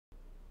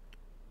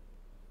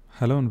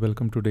Hello and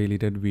welcome to Daily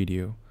Ted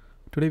video.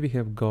 Today we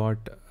have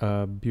got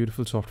a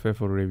beautiful software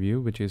for review,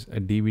 which is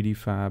a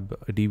DVDFab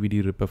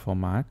DVD Ripper for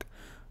Mac.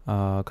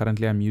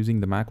 Currently I'm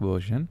using the Mac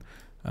version.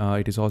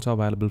 It is also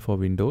available for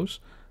Windows.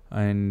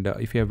 And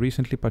if you have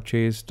recently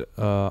purchased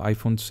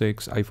iPhone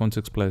 6, iPhone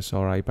 6 Plus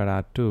or iPad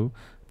Air 2,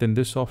 then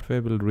this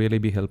software will really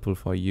be helpful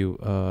for you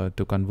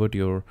to convert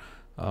your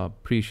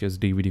precious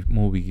DVD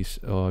movies,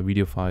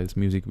 video files,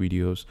 music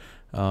videos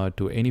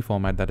to any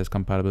format that is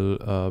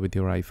compatible with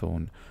your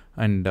iPhone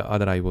and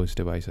other iOS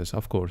devices.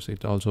 Of course,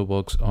 it also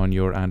works on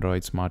your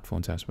Android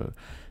smartphones as well.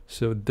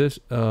 So this,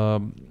 the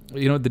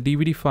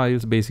DVD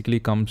files basically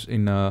comes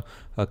in a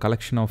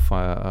collection of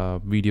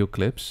video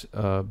clips.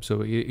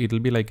 So it'll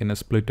be like in a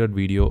splitted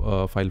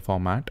video file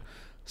format.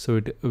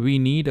 So we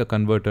need a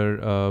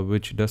converter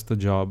which does the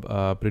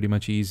job pretty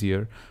much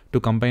easier to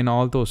combine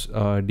all those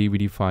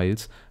DVD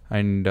files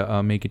and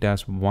make it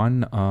as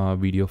one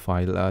video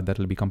file that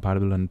will be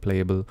compatible and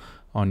playable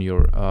on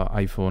your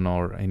iPhone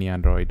or any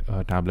Android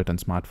tablet and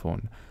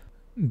smartphone.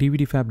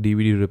 DVDFab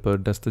DVD Ripper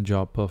does the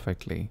job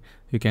perfectly.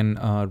 You can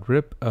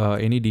rip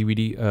any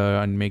DVD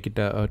and make it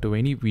to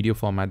any video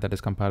format that is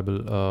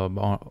compatible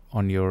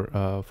on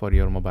your for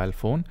your mobile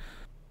phone.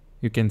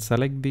 You can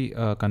select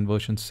the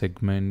conversion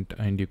segment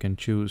and you can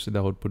choose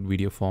the output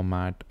video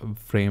format,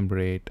 frame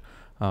rate,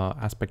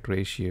 aspect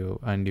ratio,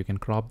 and you can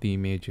crop the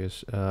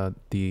images,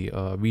 the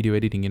video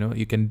editing.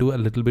 You can do a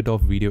little bit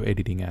of video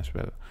editing as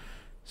well.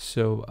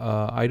 So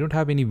I don't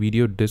have any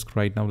video disk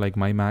right now, like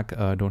my Mac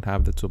don't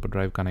have the super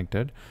drive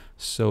connected.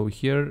 So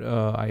here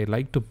I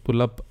like to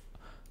pull up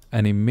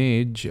an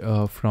image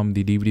from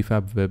the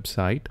DVDFab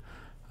website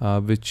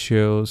which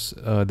shows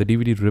the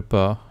DVD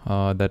Ripper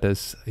that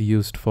is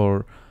used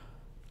for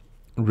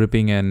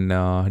ripping an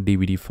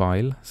DVD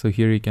file. So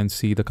here you can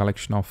see the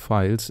collection of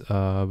files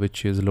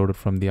which is loaded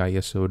from the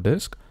ISO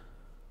disk,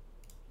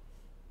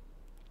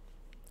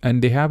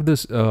 and they have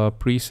this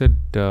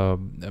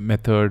preset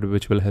method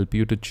which will help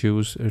you to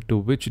choose to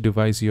which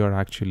device you are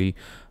actually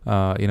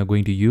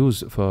going to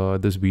use for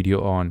this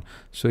video on.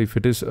 So if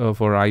it is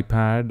for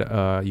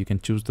iPad, you can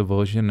choose the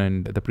version,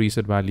 and the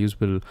preset values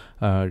will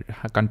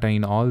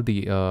contain all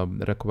the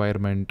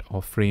requirement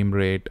of frame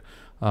rate,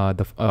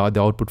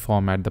 the output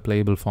format, the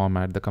playable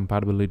format, the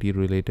compatibility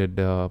related,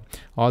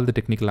 all the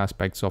technical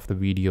aspects of the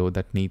video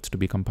that needs to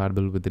be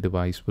compatible with the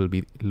device will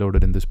be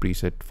loaded in this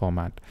preset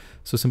format.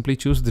 So simply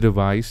choose the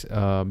device.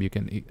 You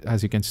can,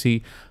 as you can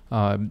see,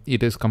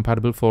 it is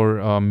compatible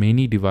for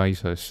many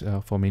devices,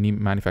 for many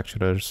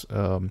manufacturers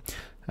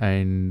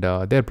and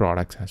their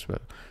products as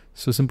well.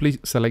 So simply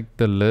select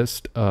the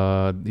list,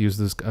 use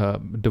this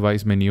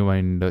device menu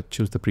and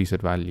choose the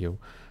preset value.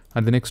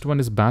 And the next one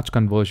is batch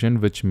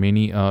conversion, which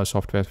many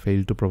software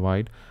fail to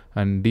provide.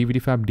 And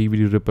DVDFab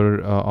DVD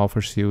Ripper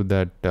offers you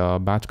that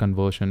batch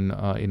conversion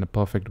in a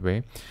perfect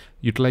way,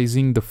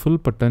 utilizing the full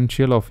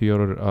potential of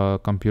your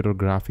computer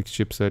graphics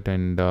chipset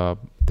and the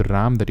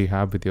RAM that you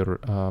have with your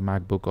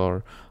MacBook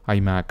or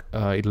iMac.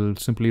 It'll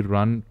simply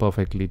run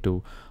perfectly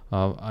to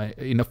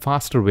in a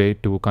faster way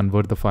to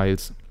convert the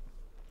files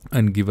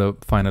and give a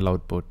final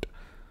output.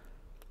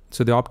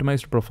 So the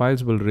optimized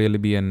profiles will really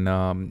be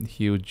a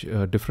huge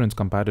difference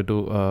compared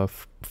to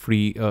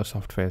free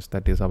softwares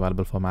that is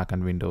available for Mac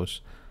and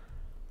Windows.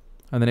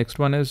 And the next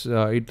one is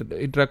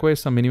it requires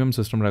some minimum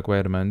system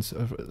requirements.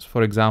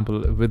 For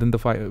example, within the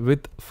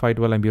with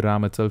 512 MB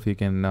RAM itself, you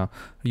can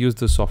use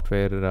this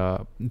software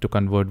to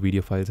convert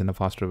video files in a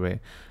faster way.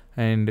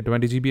 And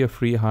 20 GB of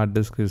free hard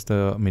disk is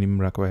the minimum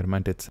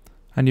requirement.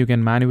 And you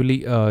can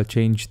manually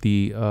change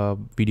the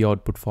video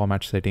output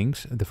format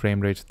settings, the frame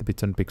rates, the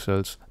bits and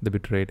pixels, the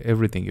bitrate,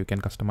 everything. You can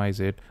customize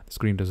it, the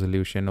screen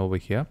resolution over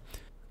here.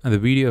 And the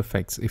video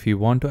effects, if you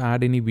want to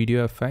add any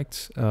video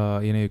effects,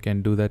 you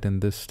can do that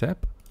in this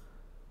step.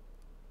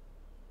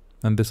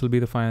 And this will be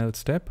the final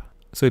step.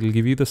 So it will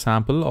give you the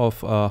sample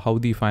of how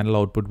the final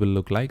output will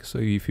look like. So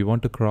if you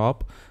want to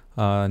crop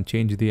and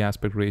change the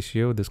aspect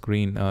ratio, the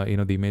screen,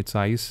 the image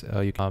size,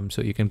 so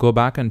you can go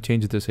back and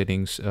change the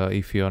settings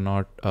if you're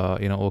not,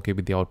 okay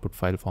with the output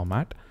file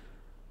format.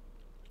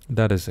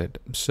 That is it.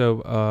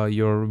 So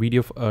your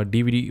video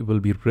DVD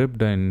will be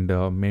ripped and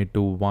made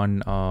to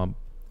one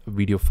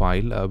video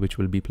file, which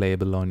will be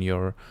playable on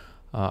your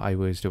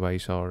iOS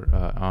device or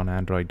on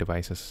Android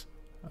devices,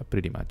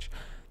 pretty much.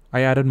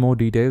 I added more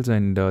details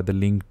and the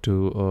link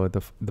to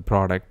the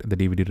product, the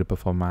DVD Ripper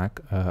for Mac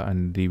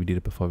and DVD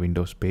Ripper for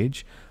Windows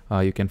page.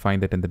 You can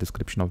find that in the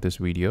description of this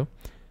video.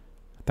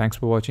 Thanks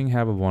for watching.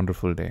 Have a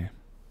wonderful day.